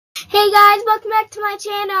Hey guys, welcome back to my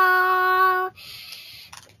channel.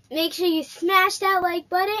 Make sure you smash that like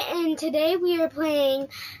button, and today we are playing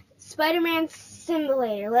Spider-Man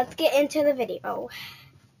Simulator. Let's get into the video.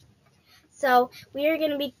 So, we are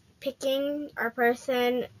going to be picking our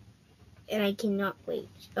person, and I cannot wait.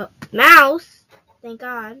 Oh, mouse! Thank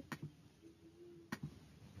God.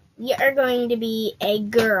 We are going to be a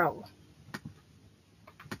girl.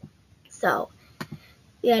 So,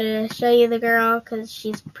 we gotta show you the girl because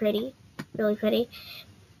she's pretty. Really pretty.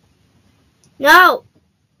 No!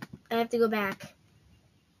 I have to go back.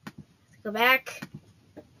 Go back.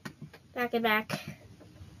 Back and back.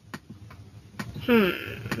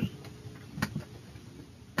 I'm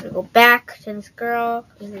gonna go back to this girl.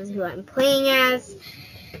 This is who I'm playing as.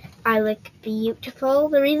 I look beautiful.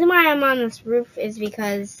 The reason why I'm on this roof is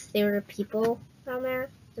because there were people down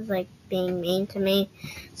there. It was like being mean to me.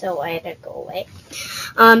 So I had to go away.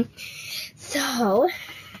 So,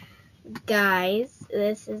 guys,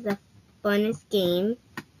 this is the funnest game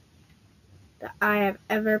that I have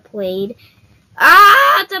ever played.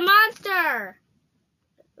 Ah, it's a monster!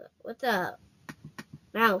 What's up?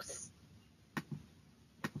 Mouse.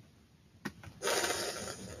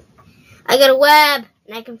 I got a web,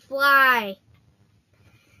 and I can fly.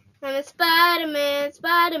 I'm a Spider-Man,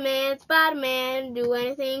 Spider-Man, Spider-Man. Do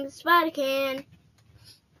anything Spider can.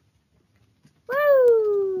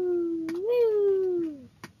 Woo! Woo!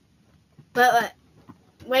 But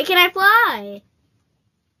why can I fly?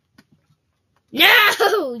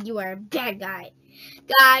 No! You are a bad guy.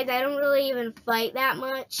 Guys, I don't really even fight that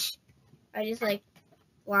much. I just like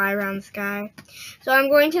fly around the sky. So I'm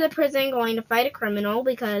going to the prison, going to fight a criminal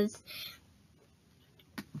because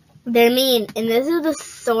they're mean. And this is the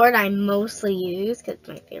sword I mostly use because it's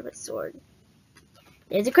my favorite sword.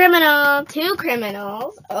 There's a criminal. 2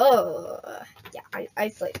 criminals. Oh, yeah, I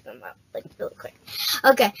sliced them up like really quick.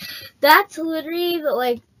 Okay, that's literally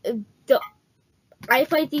I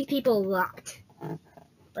fight these people a lot.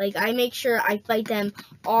 Like, I make sure I fight them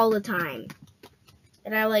all the time.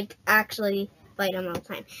 And I, actually fight them all the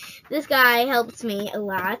time. This guy helps me a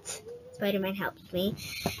lot. Spider-Man helps me.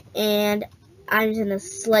 And I'm just gonna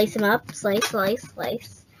slice him up. Slice, slice,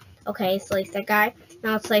 slice. Okay, slice that guy.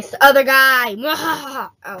 Now let's slice the other guy.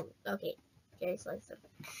 Oh, okay. Gary sliced him.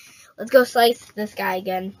 Let's go slice this guy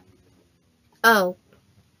again. Oh.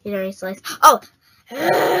 He's already sliced. Oh!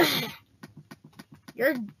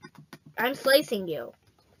 I'm slicing you.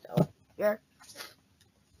 So,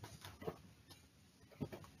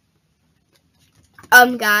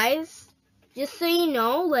 guys, just so you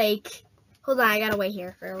know, hold on, I gotta wait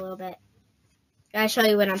here for a little bit. I gotta show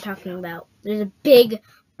you what I'm talking about. There's a big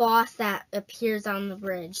boss that appears on the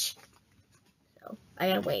bridge. So, I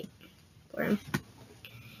gotta wait for him.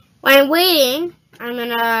 While I'm waiting, I'm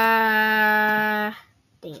gonna...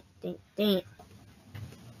 Dang it.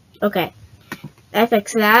 Okay. I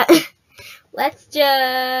fixed that. Let's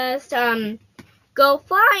just, go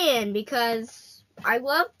flying because I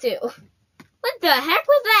love to. What the heck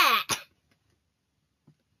was that?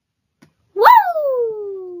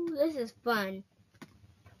 Woo! This is fun.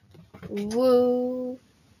 Woo!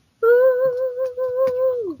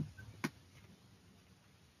 Woo!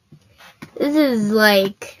 This is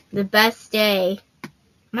like the best day of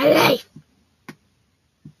my life.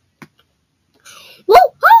 Woo!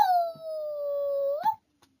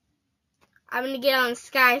 I'm gonna get on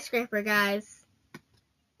skyscraper, guys.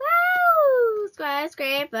 Woo!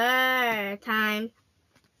 Skyscraper time.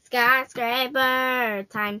 Skyscraper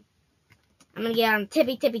time. I'm gonna get on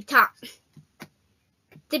tippy top.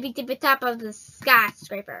 Tippy top of the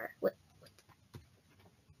skyscraper.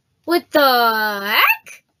 What the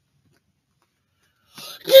heck?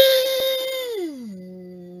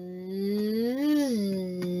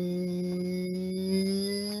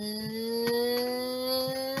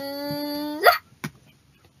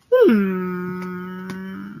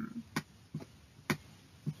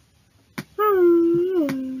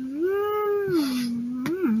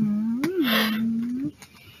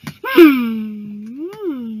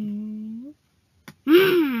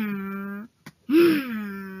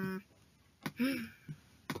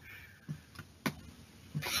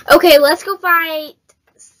 Okay, let's go fight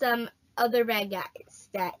some other bad guys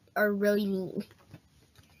that are really mean.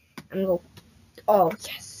 I'm gonna go. Oh,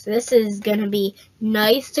 yes. This is gonna be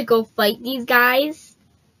nice to go fight these guys.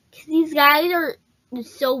 Because these guys are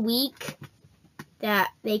so weak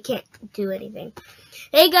that they can't do anything.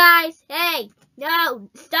 Hey, guys. Hey. No.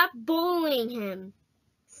 Stop bullying him.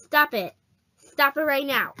 Stop it. Stop it right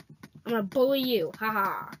now. I'm gonna bully you.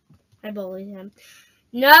 Haha. I bullied him.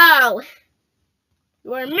 No.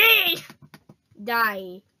 You are mean.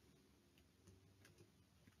 Die.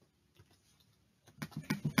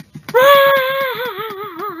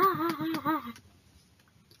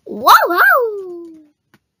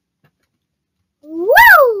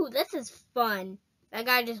 fun. That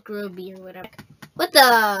guy just grew a beard or whatever. What the?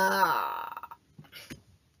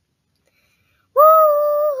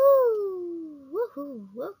 Woo-hoo! Woo-hoo!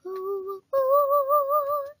 Woo-hoo!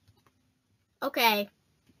 Woo-hoo! Okay.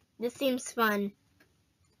 This seems fun.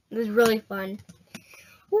 This is really fun.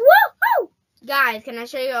 Woo-hoo! Guys, can I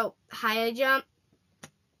show you how high I jump?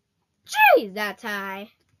 Jeez, that's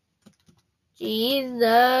high. Jeez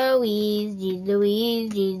Louise, jeez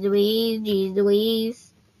Louise, jeez Louise, jeez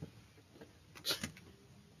Louise.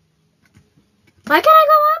 Why can't I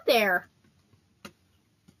go up there?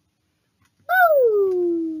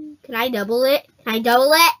 Woo! Can I double it? Can I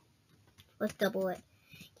double it? Let's double it.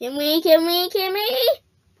 Can we?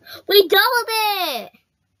 We doubled it!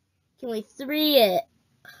 Can we 3 it?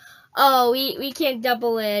 Oh, we can't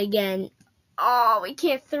double it again. Oh, we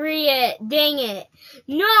can't 3 it. Dang it.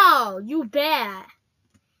 No, you bad.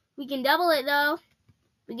 We can double it, though.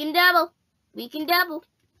 We can double. We can double.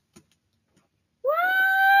 Woo!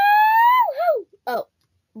 Oh,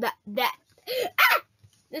 that. Ah!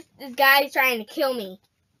 This guy's trying to kill me.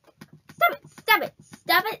 Stop it. Stop it.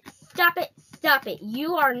 Stop it. Stop it. Stop it.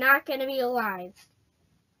 You are not going to be alive.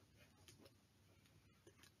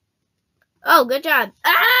 Oh, good job.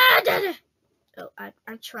 Ah! Oh,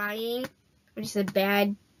 I'm trying. I'm just a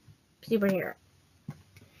bad superhero.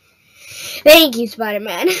 Thank you,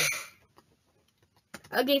 Spider-Man.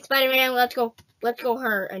 Okay, Spider-Man, let's go. Let's go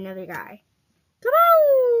hurt another guy. Come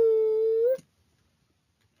on.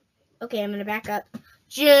 Okay, I'm gonna back up.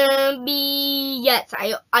 Jumpy. Yes,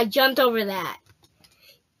 I jumped over that.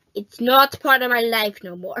 It's not part of my life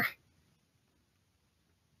no more.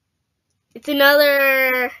 It's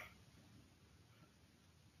another.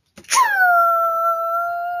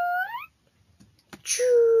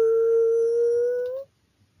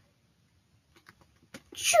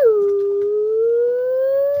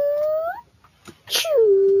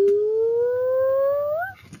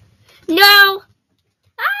 No!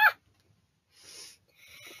 Ah!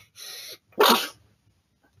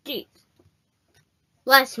 Jeez.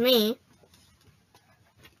 Bless me.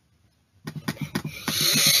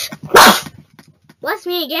 Bless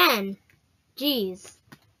me again. Jeez.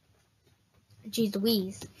 Jeez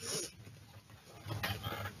Louise.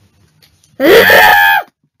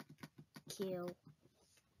 Kill.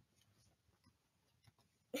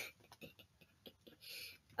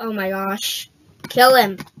 Oh my gosh. Kill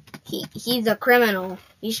him. He's a criminal.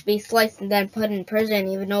 He should be sliced and then put in prison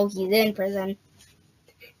even though he's in prison.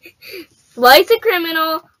 Slice a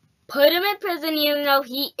criminal, put him in prison even though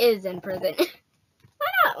he is in prison. Why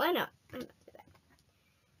not? Why not?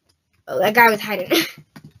 Oh, that guy was hiding.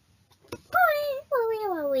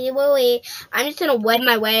 I'm just gonna wed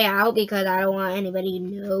my way out because I don't want anybody to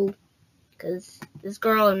know. Because this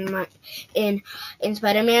girl in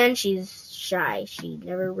Spider-Man, she's shy. She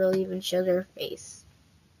never really even shows her face.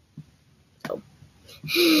 So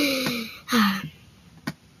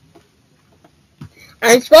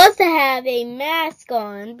I'm supposed to have a mask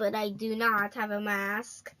on, but I do not have a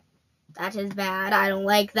mask. That is bad. I don't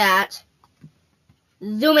like that.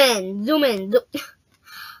 Zoom in, zoom in.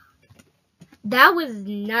 That was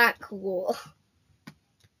not cool.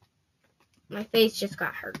 My face just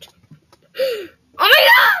got hurt. Oh my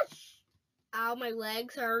gosh! Ow, my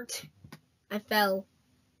legs hurt. I fell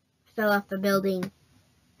off the building.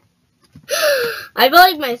 I feel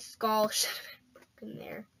like my skull should have been broken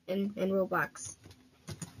there in Roblox.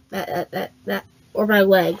 That, or my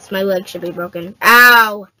legs. My legs should be broken.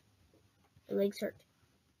 Ow! My legs hurt.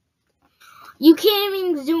 You can't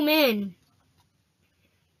even zoom in.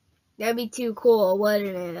 That'd be too cool,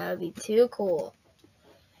 wouldn't it? That'd be too cool.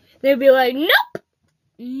 They'd be like, nope!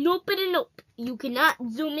 Nope and nope. You cannot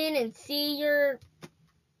zoom in and see your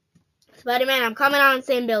Spider-Man. I'm coming on the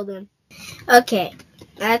same building. Okay.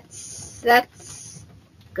 That's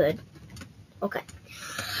good. Okay.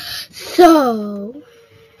 So,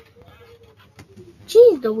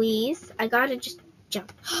 geez Louise, I gotta just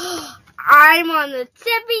jump. I'm on the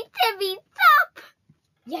tippy top.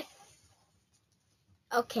 Yes.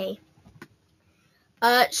 Okay.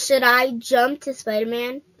 Should I jump to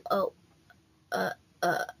Spider-Man? Oh.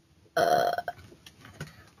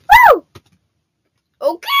 Woo!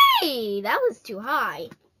 Okay, that was too high.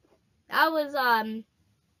 That was, I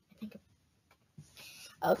think.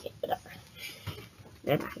 Okay, whatever.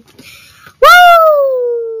 Never mind. Woo!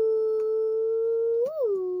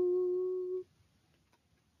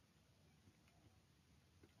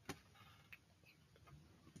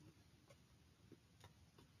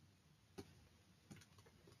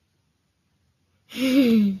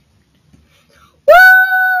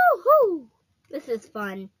 Woo-hoo! This is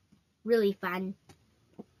fun. Really fun.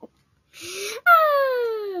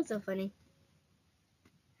 Ah, so funny.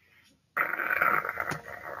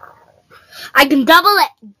 I can double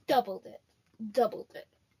it. Doubled it. Doubled it.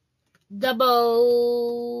 Double.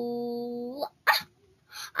 Ah,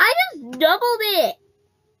 I just doubled it.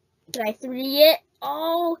 Did I 3 it?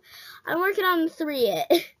 Oh, I'm working on 3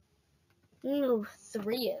 it. Ooh,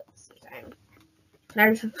 3 it sometime. Can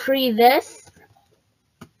I 3 this?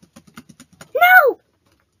 No!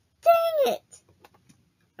 Dang it!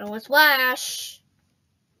 I don't want to splash.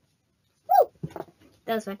 Woo!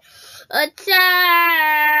 That was fun. Attack!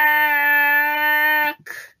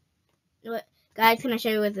 What? Guys, can I show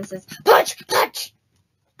you what this is? Punch! Punch!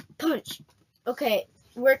 Punch! Okay,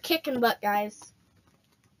 we're kicking butt, guys.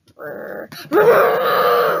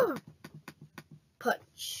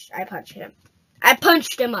 Punch. I punched him. I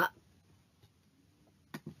punched him up.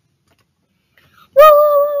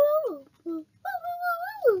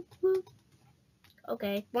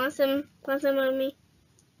 Okay, want some of me?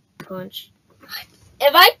 Punch.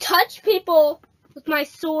 If I touch people with my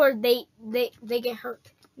sword, they get hurt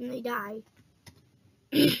and they die.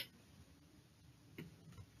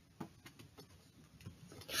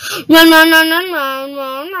 No.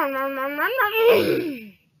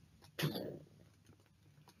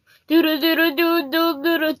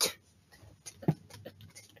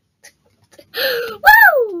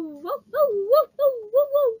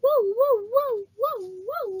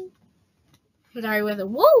 Sorry, with the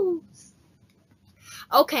wolves.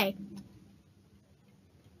 Okay.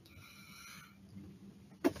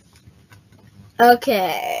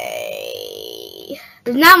 Okay.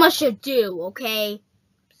 There's not much to do, okay?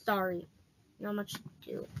 Sorry. Not much to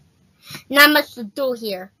do. Not much to do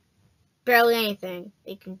here. Barely anything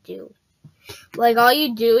they can do. Like, all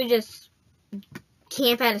you do is just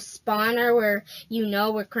camp at a spawner where you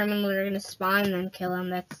know where criminals are going to spawn and then kill them.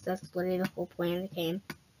 That's literally the whole point of the game.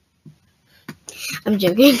 I'm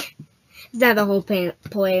joking. It's not the whole point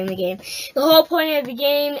of the game. The whole point of the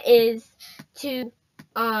game is to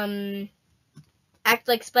act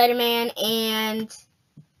like Spider-Man and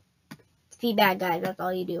see bad guys. That's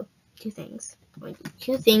all you do. 2 things.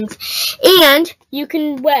 2 things. And you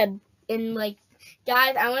can web. And like,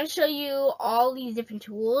 guys, I want to show you all these different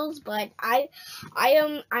tools, but I'm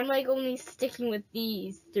like only sticking with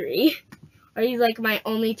these 3. Are these like my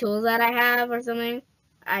only tools that I have or something?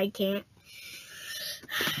 I can't.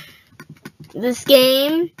 This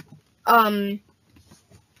game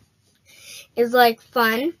is like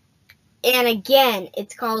fun, and again,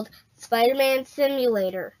 it's called Spider-Man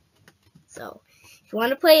Simulator. So if you want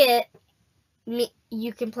to play it,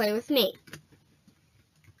 you can play with me.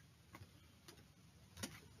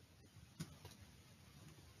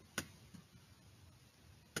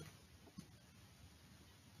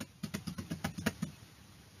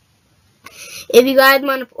 If you guys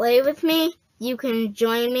want to play with me, you can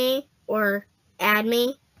join me or add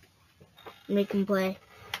me, and we can play.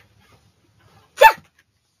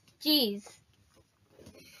 Jeez.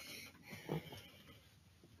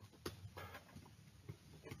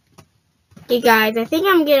 Hey guys, I think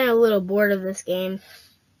I'm getting a little bored of this game.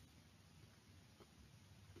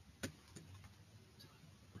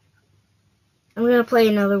 I'm gonna play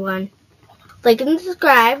another one. Like and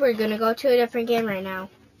subscribe. We're gonna go to a different game right now.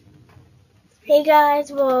 Hey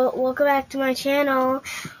guys, well, welcome back to my channel.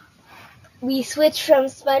 We switched from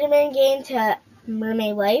Spider-Man game to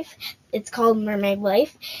Mermaid Life. It's called Mermaid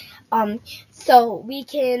Life. So we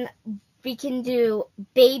can do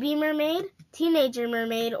baby mermaid, teenager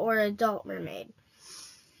mermaid, or adult mermaid.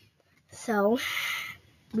 So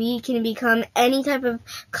we can become any type of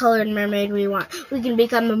colored mermaid we want. We can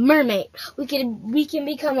become a mermaid. We can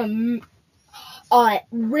become a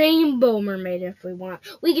rainbow mermaid if we want.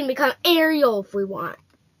 We can become Ariel if we want.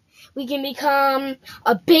 We can become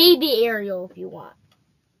a baby Ariel if you want.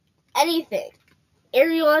 Anything.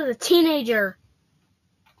 Ariel as a teenager.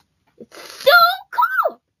 It's so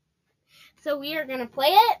cool! So we are going to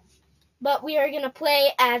play it, but we are going to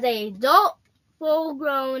play as a adult,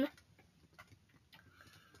 full-grown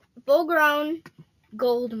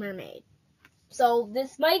gold mermaid. So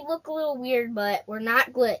this might look a little weird, but we're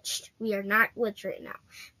not glitched. We are not glitched right now.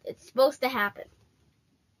 It's supposed to happen.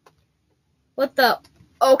 What the?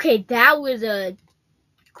 Okay, that was a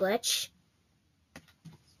glitch.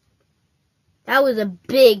 That was a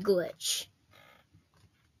big glitch.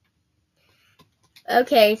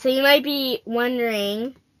 Okay, so you might be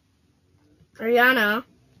wondering, Ariana,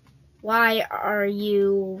 why are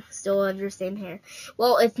you still have your same hair?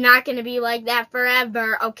 Well, it's not going to be like that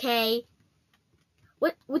forever, okay?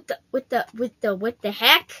 What the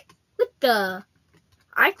heck?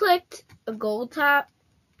 I clicked a gold top.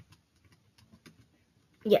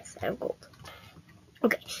 Yes, I have gold.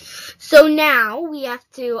 Okay. So now we have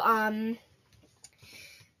to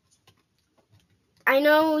I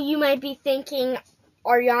know you might be thinking,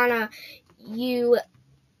 Ariana,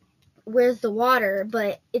 where's the water?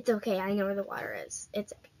 But it's okay. I know where the water is.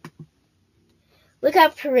 It's okay. Look how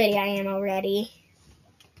pretty I am already.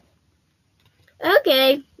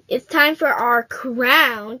 Okay, it's time for our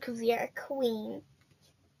crown, because we are a queen.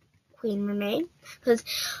 Queen mermaid. Because,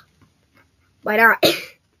 why not?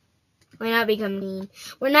 Why not become mean?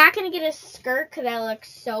 We're not going to get a skirt, because that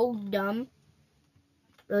looks so dumb.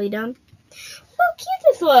 Really dumb. How cute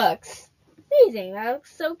this looks. Amazing. That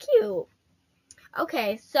looks so cute.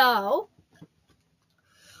 Okay, so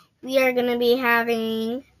we are going to be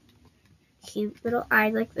having cute little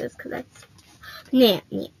eyes like this, because that's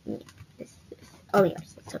oh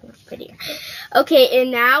yes, that's so much prettier. Okay, and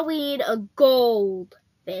now we need a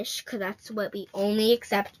goldfish, because that's what we only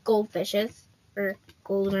accept, goldfishes or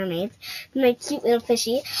gold mermaids. My cute little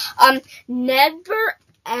fishy. Never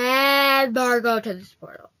ever go to this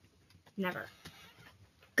portal. Never.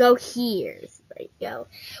 Go here. There you go.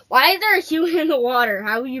 Why is there a human in the water?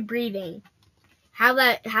 How are you breathing? How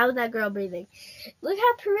is that girl breathing? Look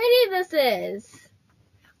how pretty this is.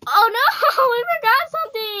 Oh no, I forgot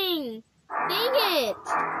something. Dang it.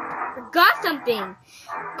 Forgot something.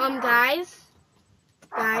 Guys,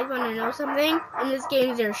 wanna know something? In this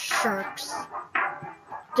game there's sharks.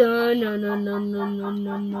 No.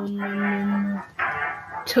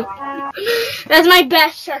 That's my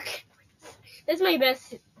best shark. That's my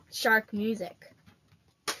best shark music.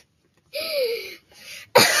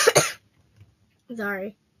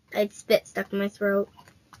 Sorry. I had spit stuck in my throat.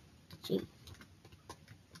 Gee.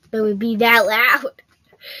 It would be that loud.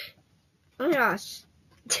 Oh my gosh.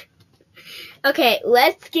 Okay,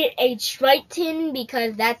 let's get a Triton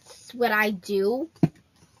because that's what I do.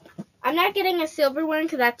 I'm not getting a silver one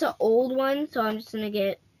because that's an old one, so I'm just going to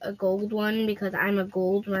get a gold one because I'm a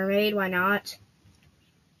gold mermaid. Why not?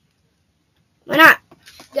 Why not?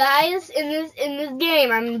 Guys, in this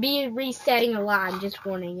game, I'm going to be resetting a lot. I'm just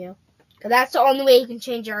warning you. Because that's the only way you can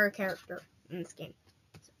change your character in this game.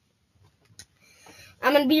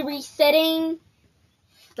 I'm going to be resetting.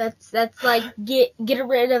 That's like get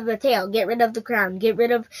rid of the tail, get rid of the crown, get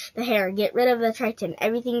rid of the hair, get rid of the Triton.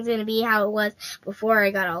 Everything's going to be how it was before I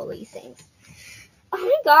got all these things. Oh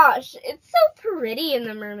my gosh, it's so pretty in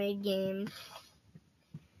the mermaid game.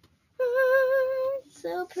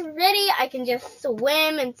 So pretty. I can just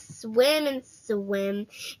swim and swim and swim.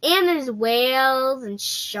 And there's whales and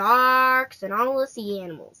sharks and all the sea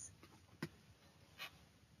animals.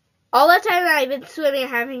 All the time that I've been swimming, I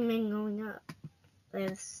haven't been going up.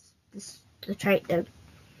 The Triton.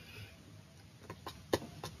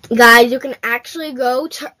 Guys, you can actually go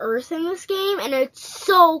to Earth in this game, and it's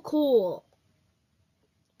so cool.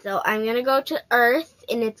 So I'm gonna go to Earth,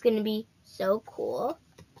 and it's gonna be so cool.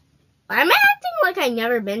 Why am I acting like I've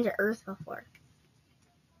never been to Earth before?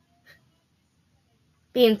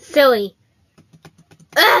 Being silly.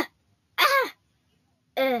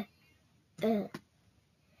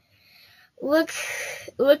 Look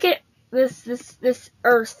at this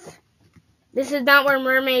Earth. This is not where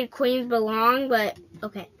mermaid queens belong, but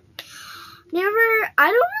okay. I don't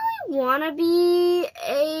really want to be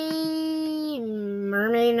a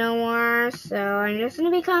mermaid no more, so I'm just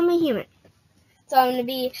going to become a human. So I'm going to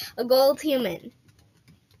be a gold human.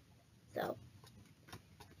 So,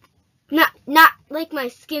 not like my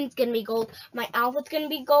skin's going to be gold, my outfit's going to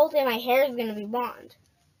be gold, and my hair is going to be blonde.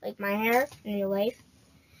 Like my hair in real life.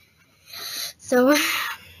 So,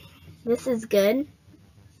 this is good.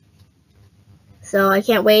 So I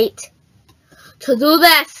can't wait to do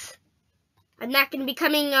this. I'm not going to be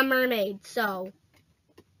becoming a mermaid, so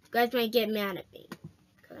you guys might get mad at me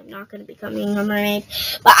because I'm not going to be becoming a mermaid.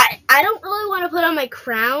 But I don't really want to put on my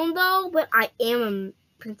crown though, but I am a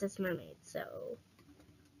princess mermaid, so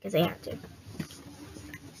because I have to.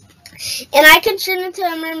 And I can turn into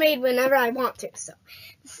a mermaid whenever I want to, so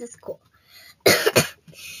this is cool.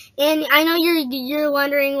 And I know you're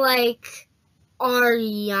wondering, like,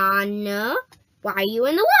 Ariana, why are you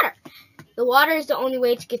in the water? The water is the only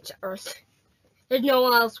way to get to Earth. There's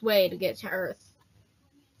no else way to get to Earth.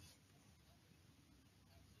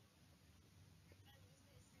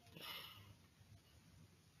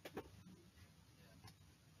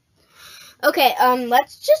 Okay,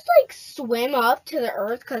 let's just, like, swim up to the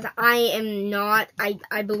Earth, because I am not,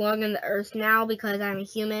 I belong in the Earth now, because I'm a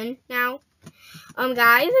human now.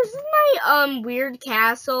 Guys, this is my, weird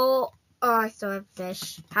castle. Oh, I still have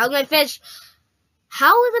fish. How's my fish?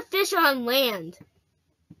 How is a fish on land?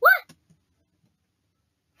 What?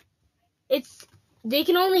 They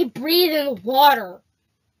can only breathe in the water.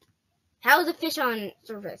 How is a fish on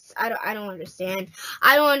surface? I don't understand.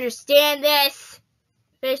 I don't understand this.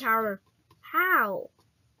 Fish, how How?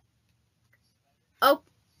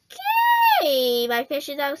 Okay, my fish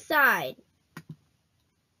is outside.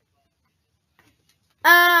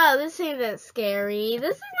 Oh, this ain't that scary.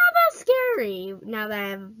 This is not that scary now that I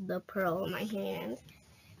have the pearl in my hand.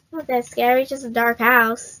 Not that scary, it's just a dark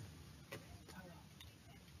house.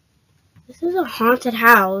 This is a haunted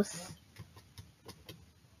house.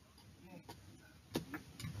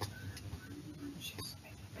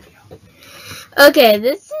 Okay,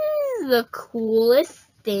 this is the coolest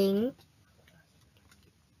thing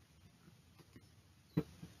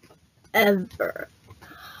ever.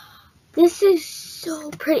 This is so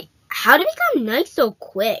pretty. How did it become night so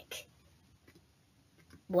quick?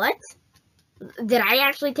 What? Did I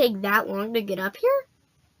actually take that long to get up here?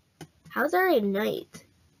 How's it already night?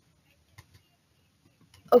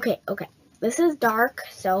 Okay. This is dark,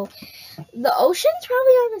 so the ocean's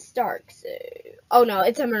probably not as dark. So, oh no,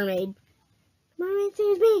 it's a mermaid. Mermaid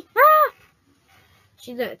sees me. Ah!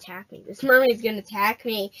 She's gonna attack me. This mermaid's gonna attack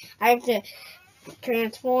me. I have to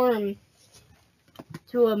transform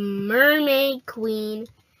to a mermaid queen.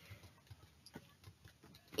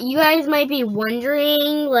 You guys might be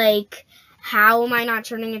wondering, like, how am I not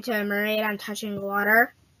turning into a mermaid? I'm touching the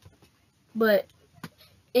water. But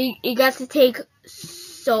it got to take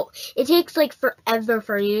it takes like forever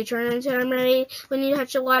for you to turn into a mermaid when you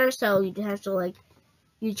touch the water, so you have to like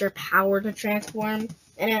use your power to transform.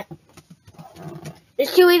 And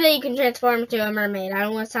there's two ways that you can transform into a mermaid. I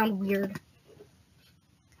don't want to sound weird.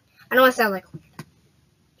 I don't want to sound like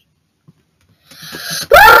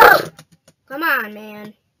come on,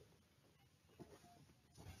 man.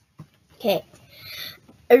 Okay.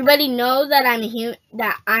 Everybody knows that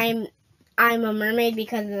I'm a mermaid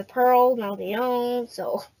because of the pearl. Now they don't,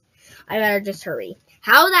 so I better just hurry.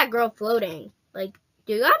 How is that girl floating? Like,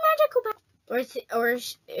 do you got magical power? Or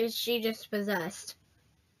is she just possessed?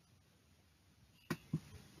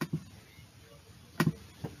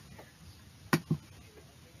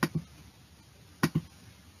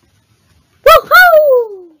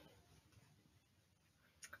 Woohoo!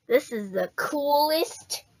 This is the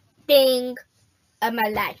coolest thing of my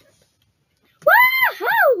life.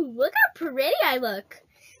 Woohoo! Look how pretty I look.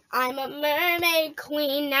 I'm a mermaid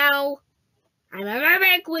queen now. I'm a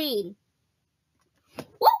mermaid queen.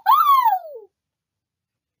 Woohoo!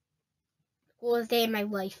 Coolest day of my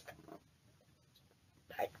life.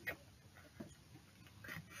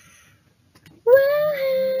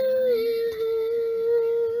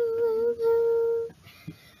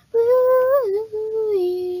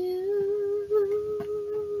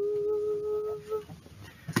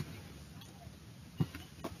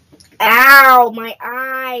 Ow, my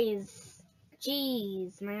eyes.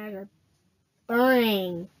 Jeez, my eyes are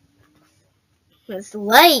burning. It's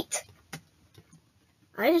light.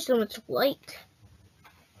 I just know it's light.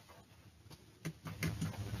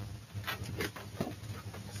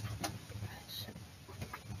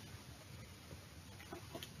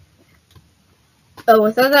 Oh,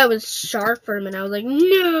 I thought that was sharp for a minute. I was like,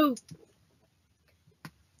 no.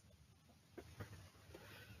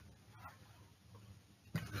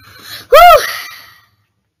 Whew.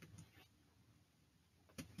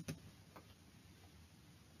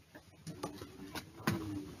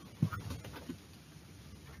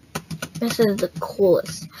 This is the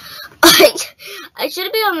coolest. I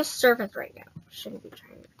shouldn't be on the surface right now. I shouldn't be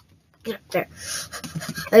trying to get up there.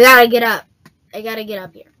 I gotta get up. I gotta get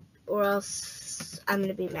up here. Or else I'm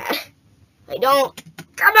gonna be mad. I don't.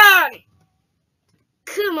 Come on!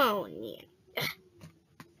 Come on, man.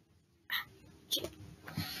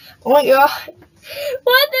 Oh my god.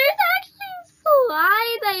 What? There's actually a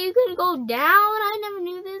slide that you can go down? I never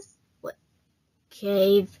knew this. What?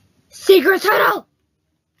 Cave. Secret tunnel!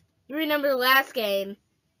 You remember the last game?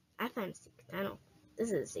 I found a secret tunnel.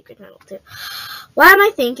 This is a secret tunnel too. What am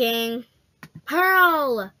I thinking?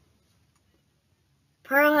 Pearl!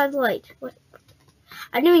 Pearl has light. What?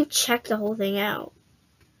 I didn't even check the whole thing out.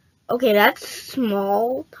 Okay, that's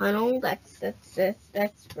small tunnel. That's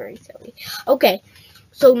very silly. Okay,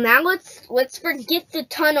 so now let's forget the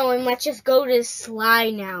tunnel and let's just go to the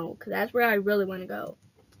slide now, cause that's where I really want to go.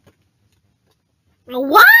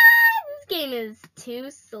 What? This game is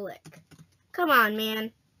too slick. Come on,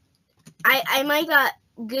 man. I might got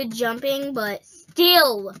good jumping, but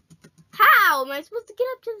still, how am I supposed to get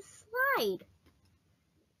up to the slide?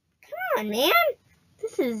 Come on, man.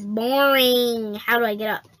 This is boring. How do I get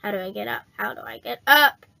up? How do I get up? How do I get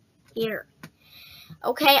up? Here.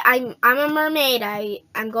 Okay, I'm a mermaid.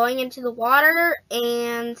 I'm going into the water,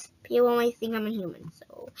 and people might think I'm a human,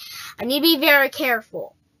 so I need to be very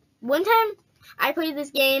careful. One time, I played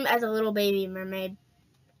this game as a little baby mermaid,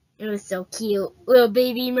 It was so cute. Little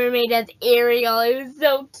baby mermaid as Ariel. It was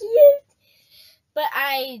so cute. But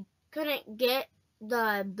I couldn't get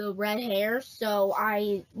the red hair, so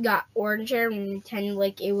I got orange hair and pretended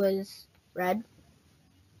like it was red.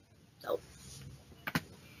 So.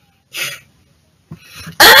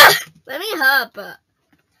 Let me up.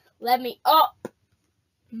 Let me up.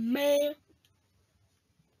 Man.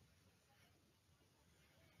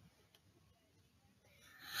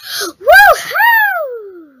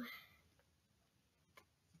 Woohoo!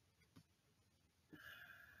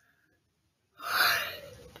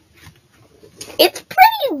 It's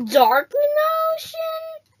pretty dark in the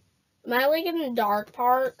ocean. Am I like in the dark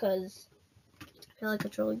part? Because I feel like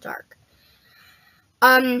it's really dark.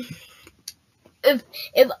 If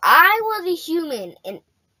I was a human in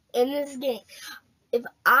this game, if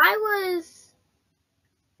I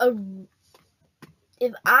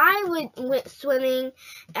went swimming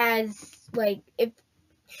as like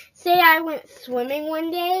say I went swimming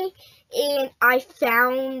one day and I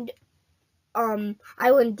found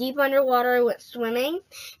I went deep underwater, I went swimming,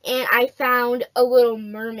 and I found a little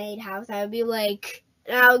mermaid house. I would be like,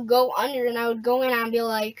 and I would go under and I would go in and I'd be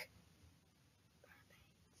like,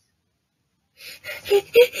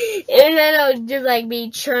 and then I would just like be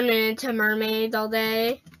churning into mermaids all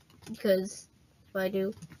day, because that's what I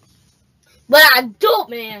do. But I don't,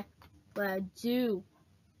 man. But I do.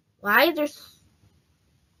 Why is there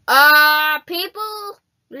people?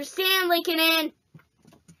 There's sand leaking in.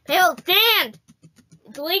 People, sand!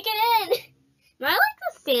 It's leaking in. Am I like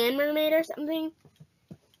a sand mermaid or something?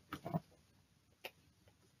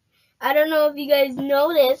 I don't know if you guys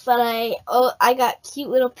know this, but I got cute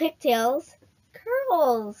little pigtails.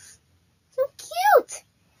 Curls. So cute.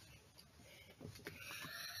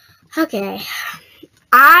 Okay.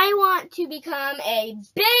 I want to become a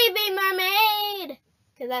baby mermaid.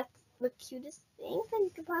 Because that's the cutest thing that you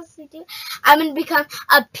could possibly do. I'm going to become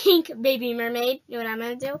a pink baby mermaid. You know what I'm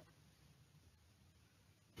going to do?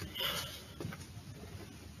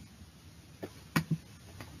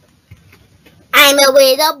 I'm a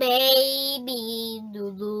little baby.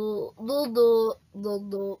 Do do do do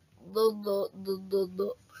do do do do do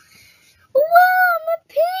do. Wow, I'm a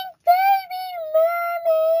pink baby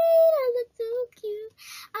mermaid. I look so cute.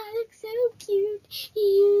 I look so cute.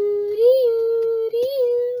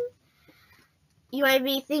 You might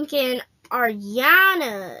be thinking,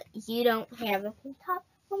 Ariana, you don't have a pink top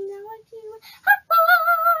from now on, do you?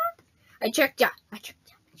 I tricked ya. I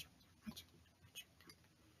tricked you.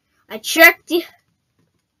 I tricked you.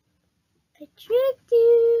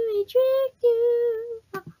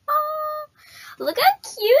 Oh, look how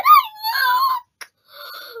cute I look.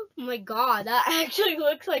 Oh my god, that actually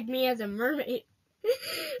looks like me as a mermaid.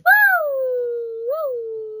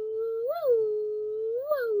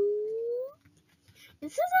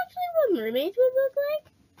 This is actually what mermaids would look like.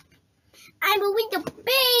 I'm a little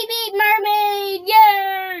baby mermaid.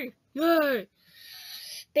 Yay! Yay!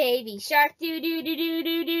 Baby shark doo doo doo doo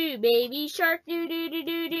doo doo. Baby shark doo doo doo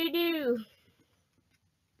doo doo doo.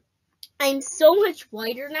 I'm so much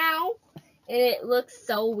whiter now, and it looks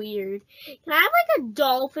so weird. Can I have like a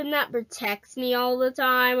dolphin that protects me all the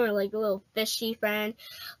time, or like a little fishy friend?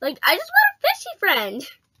 Like, I just want a fishy friend.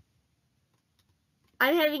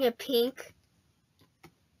 I'm having a pink.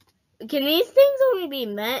 Can these things only be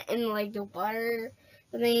met in like the water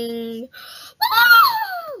thing?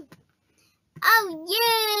 Oh! Oh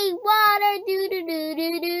yay! Water doo doo doo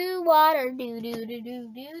doo doo. Water doo doo doo doo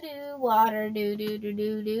doo doo. Water doo doo doo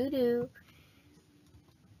doo doo doo.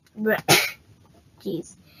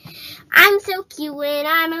 Jeez. I'm so cute when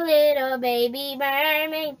I'm a little baby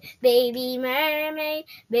mermaid. Baby mermaid.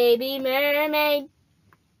 Baby mermaid.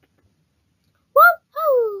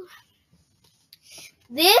 Woo-hoo!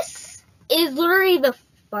 This is literally the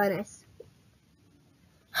funnest.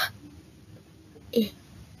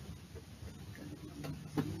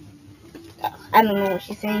 I don't know what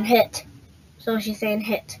she's saying. Hit. So she's saying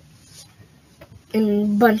hit. And a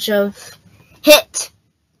bunch of hit.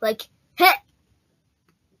 Like hit.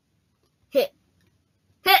 Hit.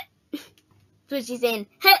 Hit. That's what she's saying.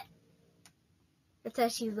 Hit. That's how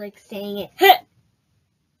she's like saying it. Hit.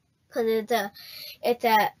 Cause it's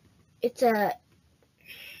a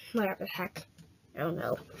whatever the heck. I don't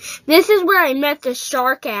know. This is where I met the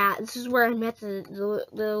shark at. This is where I met the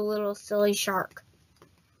little silly shark.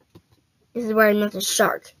 This is where I met the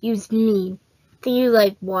shark. He was mean. Think you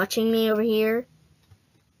like watching me over here?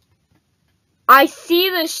 I see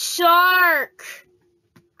the shark.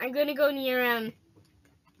 I'm gonna go near him.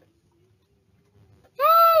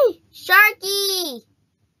 Hey, Sharky.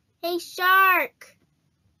 Hey, shark.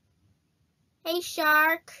 Hey,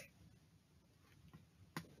 shark.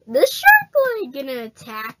 this shark like gonna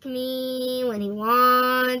attack me when he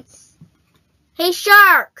wants? Hey,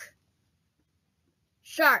 shark!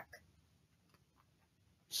 Shark!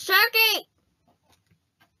 Sharky!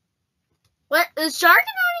 What? The shark is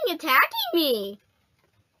not even attacking me.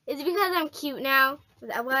 Is it because I'm cute now? Is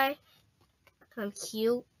that why? Because I'm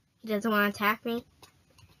cute? He doesn't want to attack me?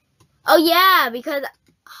 Oh, yeah, because...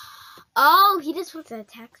 Oh, he just wants to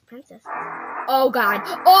attack Princess. Oh, God.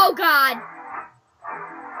 Oh, God.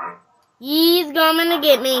 He's coming to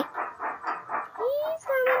get me. He's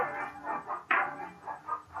coming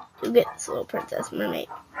to get this little princess mermaid.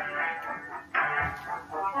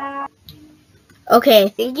 Okay, I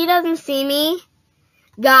think he doesn't see me.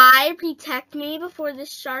 Guy, protect me before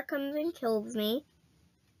this shark comes and kills me.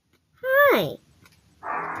 Hi.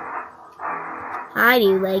 Hi, do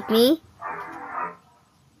you like me?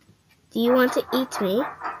 Do you want to eat me?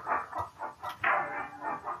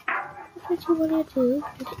 What do you want to do? You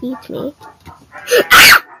want to eat me?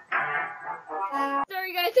 Ah!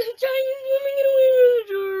 Sorry guys, I'm trying to get away from the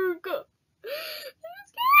shark. I'm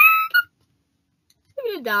scared. I'm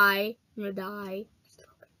gonna die. I'm gonna die.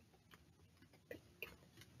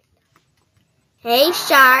 Hey,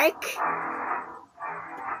 shark.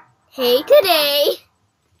 Hey, today.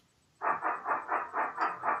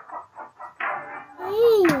 Hey,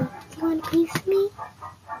 do you want a piece of me?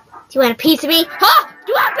 Do you want a piece of me? Huh?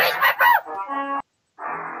 Do you want a piece of my food?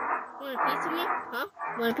 You want a piece of me? Huh?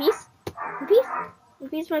 You want a piece? A piece? A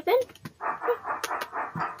piece of my fin?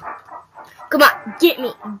 Come on, get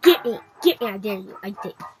me, get me, get me. I dare you, I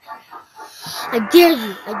dare you. I dare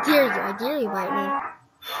you, I dare you, I dare you, bite me.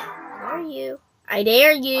 I dare you. I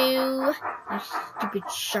dare you, you stupid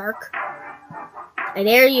shark. I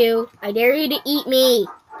dare you. I dare you to eat me.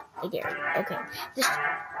 I dare you. Okay. Just...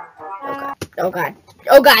 Oh god. Oh god.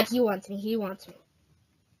 Oh god. He wants me. He wants me.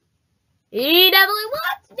 He definitely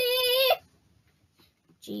wants me.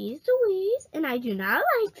 Jeez Louise. And I do not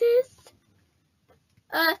like this.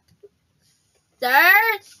 Sir,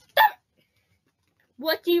 stop.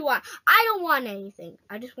 What do you want? I don't want anything.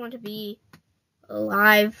 I just want to be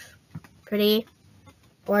alive, pretty,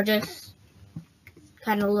 gorgeous,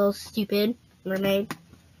 kind of a little stupid mermaid.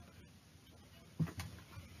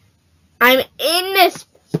 I'm in this.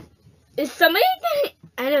 Is somebody gonna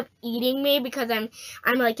end up eating me because I'm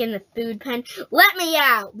like in the food pen? Let me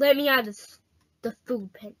out. Let me out of the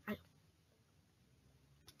food pen.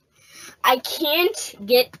 I can't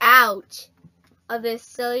get out of this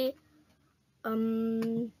silly.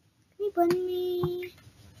 Can you button me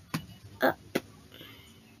up?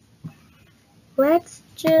 Let's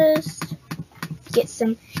just get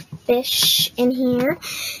some fish in here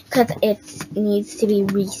because it needs to be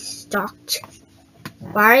restocked.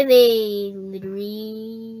 Why are they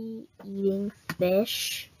literally eating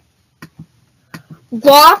fish?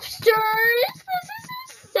 Lobsters? This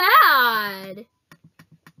is so sad.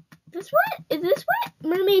 Is this what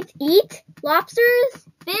mermaids eat? Lobsters?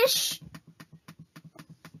 Fish?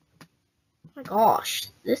 Oh my gosh,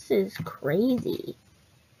 this is crazy.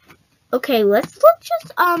 Okay, let's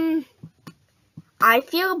just I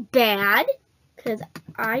feel bad because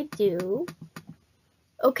I do.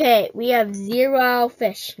 Okay, we have 0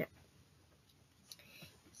 fish now.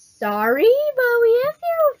 Sorry, but we have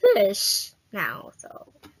 0 fish now,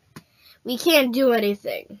 so we can't do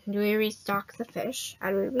anything. Do we restock the fish?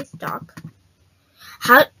 How do we restock?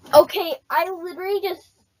 How? Okay, I literally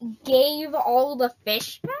just gave all the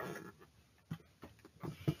fish back.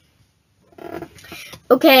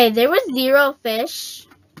 Okay, there was 0 fish.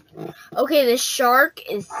 Okay, the shark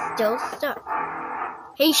is still stuck.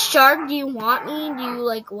 Hey, shark, do you want me? Do you,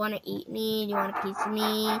 like, want to eat me? Do you want a piece of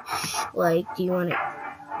me? Like, do you want to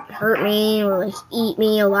hurt me? Or, like, eat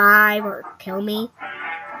me alive? Or kill me?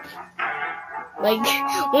 Like,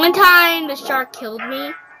 one time the shark killed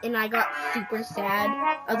me, and I got super sad.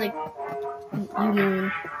 I was like,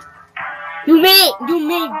 you mean, you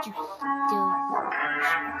still.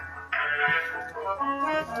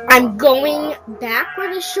 I'm going back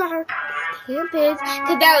where the shark camp is,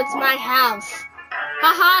 because now it's my house.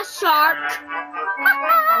 Haha, shark.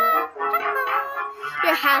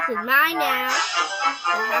 Your house is mine now.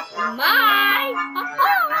 Your house is mine.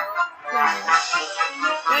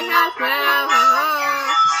 My house now.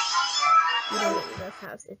 You don't get this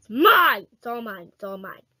house. It's mine. It's all mine. It's all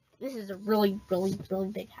mine. This is a really, really, really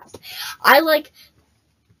big house. I like...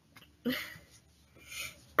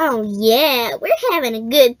 Oh, yeah. We're having a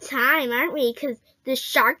good time, aren't we? Because the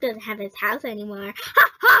shark doesn't have his house anymore. Ha,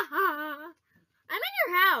 ha, ha. I'm in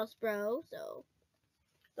your house, bro, so.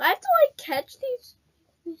 Do I have to, like, catch these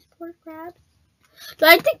poor crabs? Do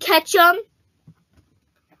I have to catch them?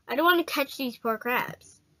 I don't want to catch these poor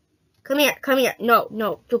crabs. Come here, come here. No,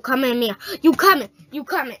 no, you come in here. You come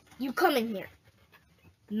in here.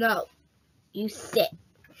 No, you sit.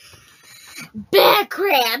 Bear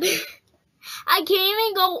crab. I can't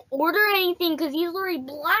even go order anything because he's already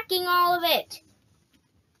blocking all of it.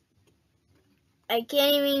 I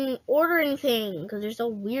can't even order anything because they're so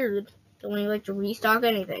weird. They don't like to restock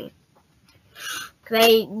anything.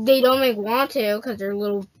 They don't make want to because they're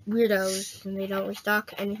little weirdos and they don't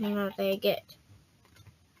restock anything that they get.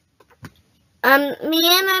 Ma'am,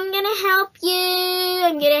 I'm gonna help you.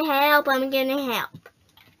 I'm gonna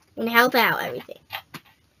help out everything.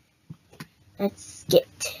 Let's get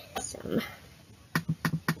some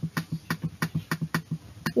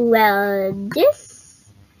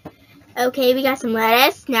lettuce. Okay, we got some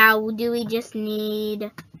lettuce. Now, do we just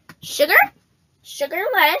need sugar? Sugar,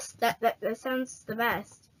 lettuce. That sounds the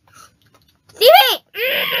best. Seaweed!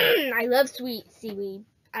 I love sweet seaweed.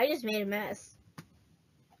 I just made a mess.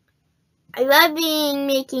 I love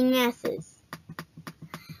making messes.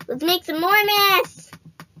 Let's make some more mess.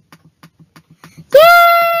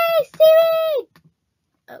 Yay! Seaweed!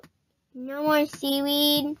 Oh, no more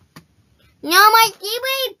seaweed. No more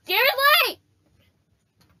seaweed! Seriously!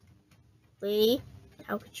 Lady,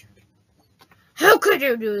 how could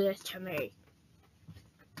you do this to me?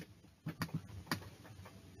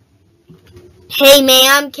 Hey,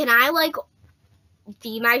 ma'am, can I, like,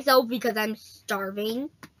 feed myself because I'm starving?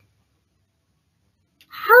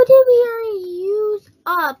 How did we already use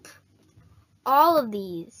up all of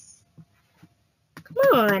these? Come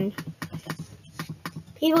on.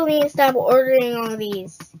 People need to stop ordering all of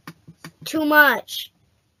these. Too much.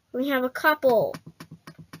 We have a couple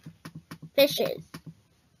fishes.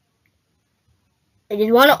 I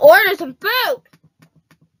just want to order some food.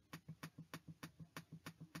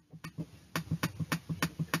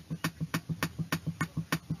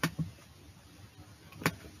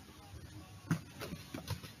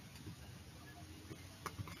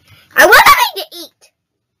 I want something to eat.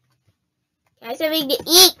 I have something to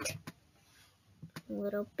eat.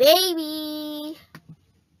 Little baby.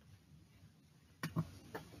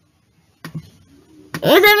 I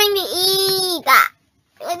want something to eat. I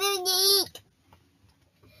want something to eat.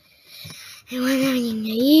 I want something to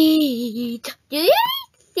eat. Do you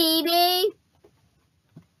see me?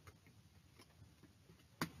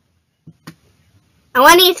 I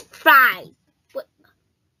want to eat fries.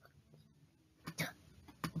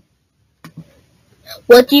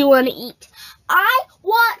 What do you want to eat? I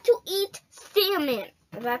want to eat salmon.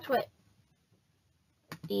 That's what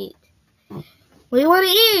eat. What do you want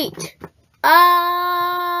to eat?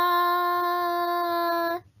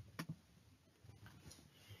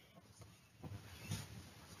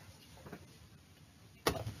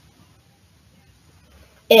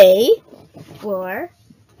 A for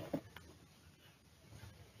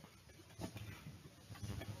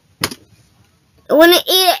I want to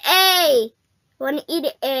eat an A. I want to eat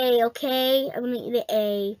an A, okay? I want to eat an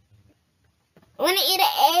A. I want to eat an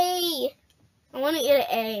A. I want to eat an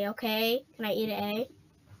A, okay? Can I eat an A?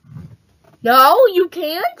 No, you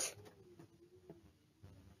can't?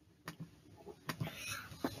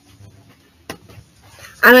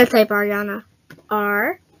 I'm going to type Ariana.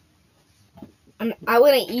 R. I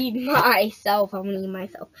want to eat myself. I want to eat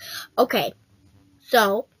myself. Okay.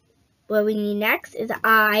 So, what we need next is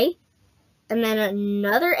I. And then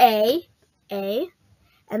another A. A,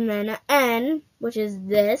 and then an N, which is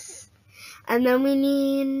this, and then we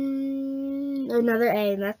need another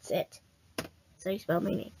A, and that's it. So you spell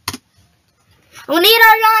my name. I want to eat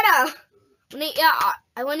Ariana.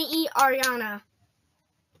 I want to eat Ariana.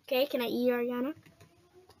 Okay, can I eat Ariana?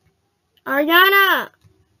 Ariana. I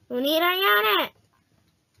want to eat Ariana.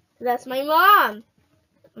 That's my mom.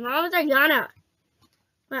 My mom is Ariana.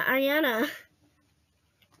 Not Ariana.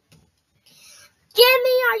 Give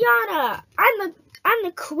me Ariana. I'm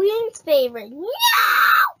the queen's favorite. No!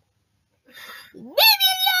 Leave me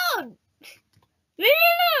alone. Leave me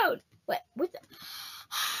alone. What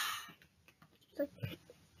the?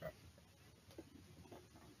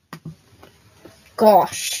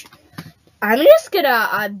 Gosh. I'm just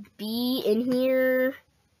gonna be in here.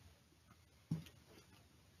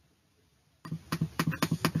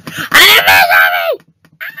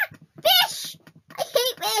 Fish! I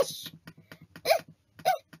hate fish.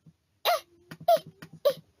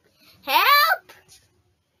 Help!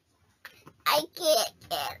 I can't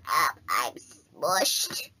get up. I'm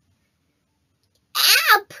smushed.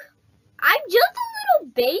 Help! I'm just a little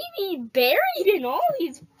baby buried in all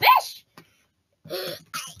these fish. I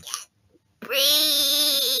can't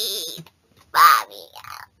breathe. Mommy,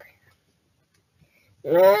 help.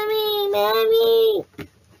 Mommy.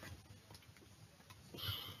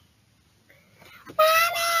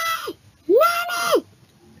 Mommy! Mommy!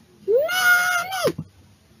 Mommy!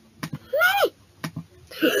 Mommy!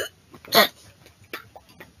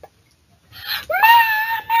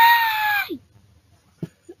 Mommy!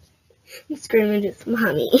 I'm screaming at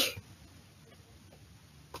mommy.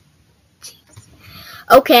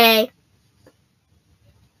 Okay.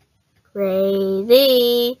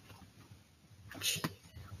 Crazy.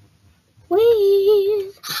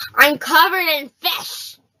 Please. I'm covered in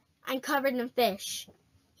fish. I'm covered in fish.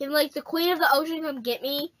 Can like the queen of the ocean come get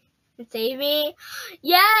me and save me?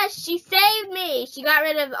 Yes, she saved me. She got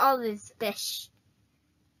rid of all this fish.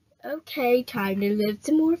 Okay, time to live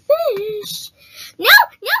some more fish. No,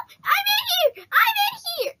 I'm in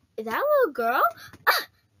here. Is that a little girl? I'm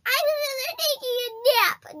taking a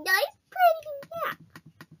nap. A nice, pretty nap.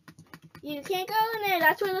 You can't go in there.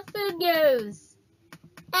 That's where the food goes.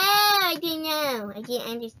 Oh, I didn't know. I didn't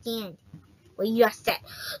understand what you just said.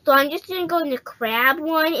 So I'm just going to go in the crab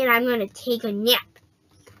one, and I'm going to take a nap.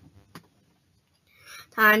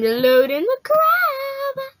 Time to load in the crab.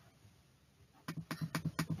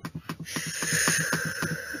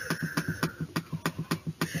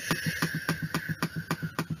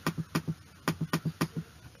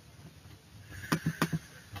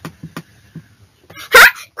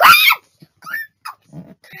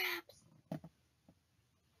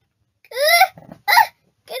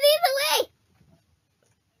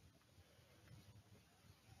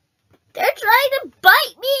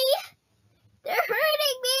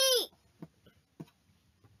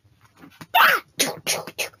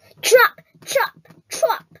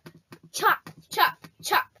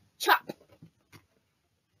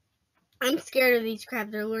 I'm scared of these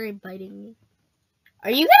crabs. They're literally biting me.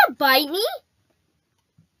 Are you gonna bite me?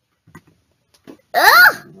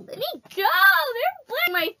 Ugh! Let me go! They're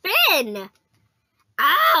biting my fin!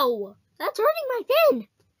 Ow! That's hurting my fin!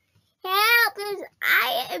 Help!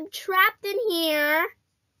 I am trapped in here.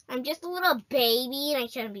 I'm just a little baby and I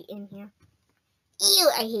shouldn't be in here. Ew!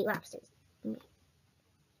 I hate lobsters.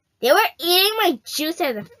 They were eating my juice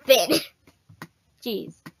as a fin.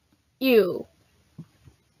 Jeez. Ew.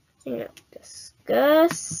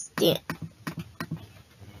 Disgusting.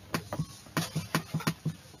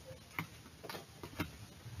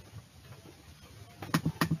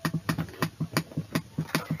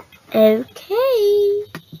 Okay.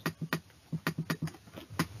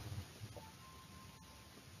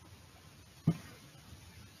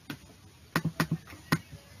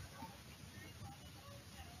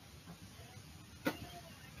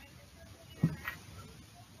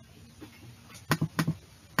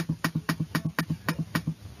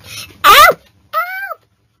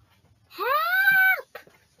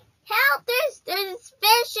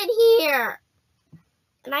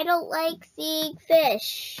 And I don't like seeing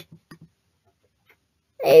fish.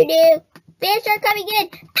 Oh no. Fish are coming in.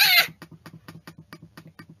 Ah!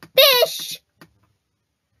 Fish!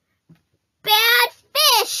 Bad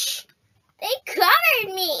fish! They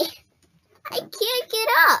covered me. I can't get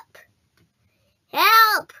up.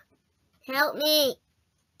 Help! Help me.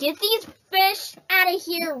 Get these fish out of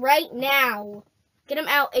here right now. Get them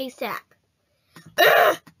out ASAP.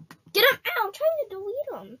 Ugh! Get them out. I'm trying to delete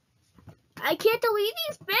them. I can't delete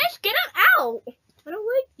these fish. Get them out. I don't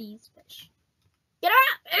like these fish. Get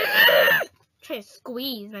out. Trying to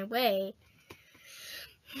squeeze my way.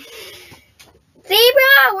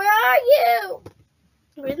 Zebra, where are you?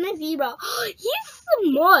 Where's my zebra? He's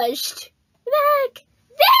smushed. Look.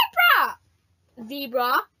 Zebra.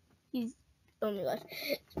 Zebra. He's, oh my gosh.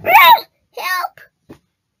 Help.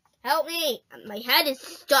 Help me. My head is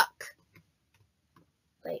stuck.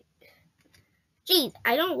 Like. Jeez,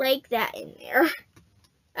 I don't like that in there.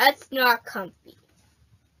 That's not comfy.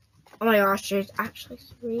 Oh my gosh, there's actually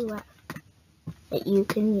 3 left that you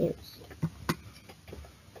can use.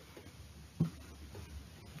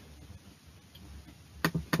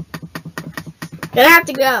 Gonna have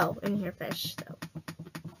to go in here, fish, so.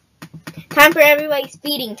 Time for everybody's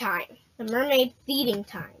feeding time. The mermaid feeding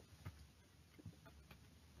time.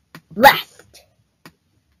 Left.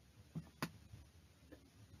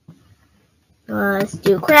 Let's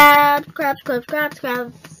do crabs. We're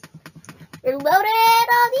loaded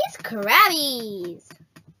all these crabbies.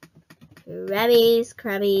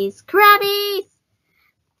 Crabbies.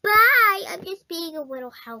 Bye. I'm just being a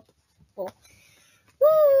little helpful. Woo.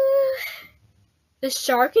 The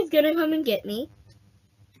shark is gonna come and get me.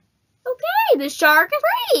 Okay, the shark is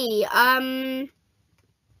free. I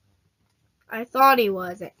thought he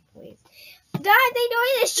was anyways. Guys, they know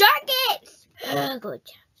where the shark is. Good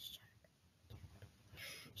job.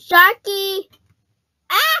 Sharky!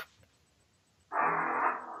 Ah!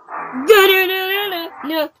 No, no, no, no, no,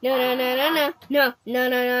 no, no, no, no, no, no, no, no,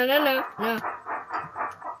 no, no, no, no.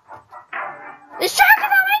 The shark is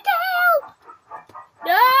on my tail!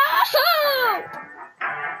 No!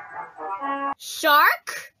 Shark?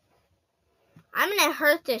 I'm gonna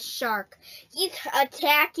hurt this shark. He's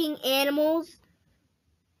attacking animals.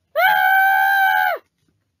 Ah!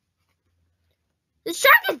 The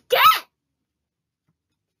shark is dead!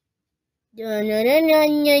 No, no, no, no,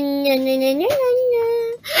 no, no, no, no, no, no.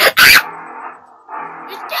 Ah!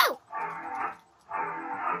 There's two!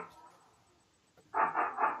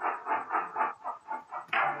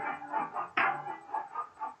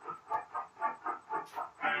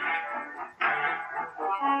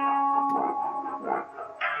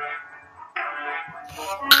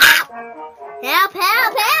 Help,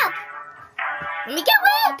 help, help! Let me get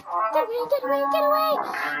away! Get away, get away, get away!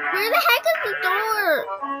 Where the heck is the door?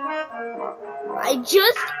 I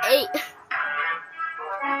just ate.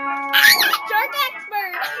 Shark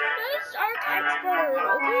expert! I'm a shark expert,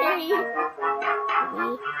 okay?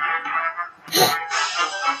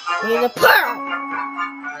 Here's a pearl!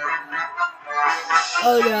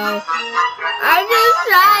 Oh no. I'm just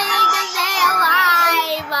trying to stay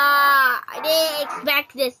alive! I didn't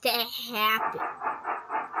expect this to happen.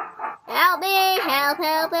 Help me! Help,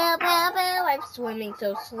 help, help, help, help! I'm swimming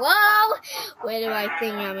so slow. What do I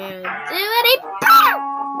think I'm gonna do? And he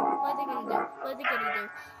What's it gonna do? What's it gonna do?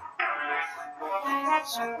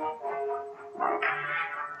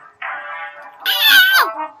 Ow!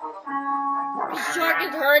 The shark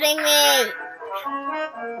is hurting me!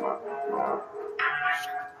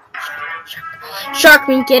 Shark,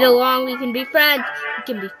 we can get along. We can be friends. We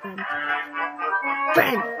can be friends.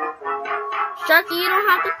 Friends! Sharky, you don't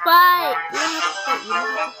have to fight. You don't have to fight. You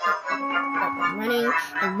don't have to fight. I'm running.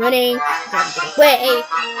 I'm running. I'm trying to get away.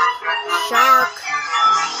 Shark.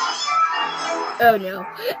 Oh no.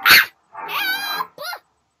 Ah!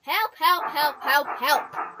 Help! Help! Help! Help!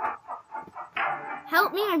 Help!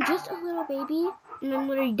 Help me! I'm just a little baby, and I'm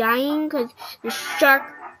literally dying because the shark.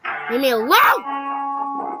 Leave me alone!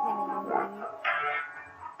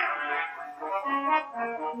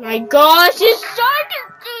 My gosh, this shark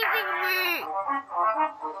is chasing me!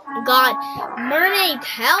 God, mermaids,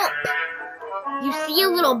 help! You see a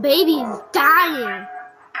little baby is dying.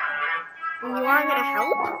 And you aren't gonna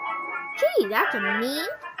help? Gee, that's mean.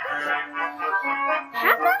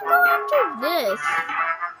 How can I go after this?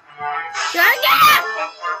 Shark,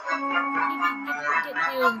 get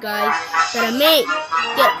those guys that I made.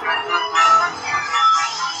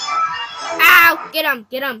 Ow! Get them!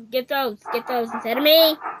 Get them! Get those instead of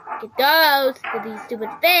me! Get those! Get these stupid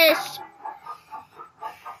fish!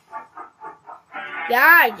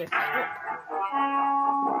 Yeah, just help.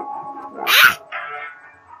 Ah!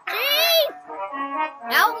 Jeez!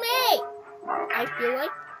 Help me! I feel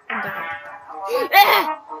like I'm dying. Ah!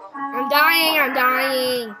 I'm dying! I'm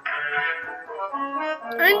dying!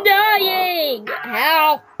 I'm dying!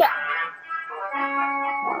 Help!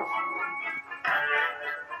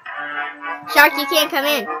 Shark, you can't come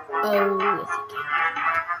in. Oh, yes you can.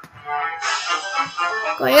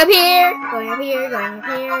 Going up here, going up here, going up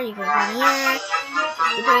here. You can come here.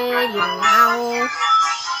 Stupid, you don't know how.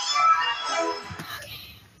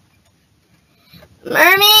 Okay.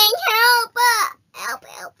 Mermaid, help! Help,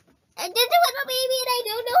 help. I'm just a little baby and I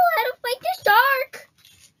don't know how to fight the shark.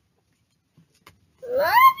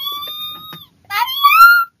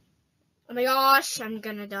 Oh my gosh, I'm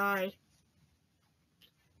gonna die.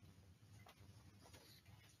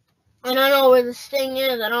 I don't know where this thing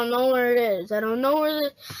is. I don't know where it is. I don't know where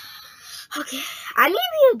the... Okay. I need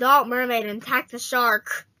the adult mermaid and attack the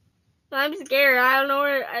shark. I'm scared. I don't know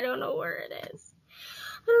where it is. I don't know where it is.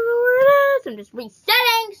 I'm just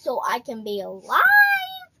resetting so I can be alive.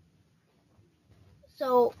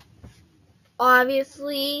 So,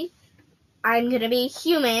 obviously, I'm going to be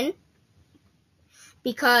human.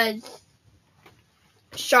 Because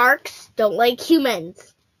sharks don't like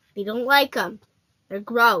humans. They don't like them. They're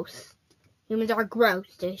gross. Humans are gross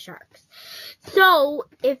to sharks. So,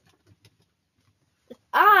 if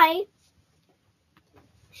I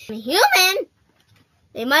am a human,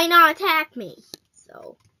 they might not attack me.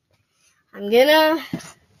 So, I'm gonna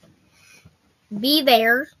be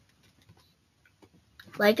there.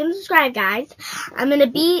 Like and subscribe, guys. I'm gonna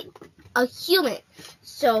be a human.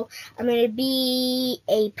 So, I'm gonna be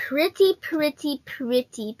a pretty human.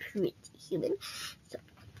 So,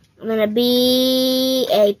 I'm gonna be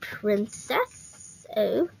a princess.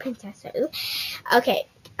 Okay,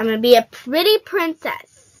 I'm gonna be a pretty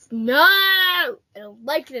princess. No! I don't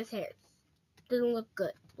like this hair. It doesn't look good.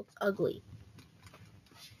 It looks ugly.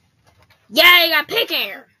 Yeah, you got pink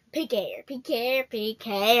hair.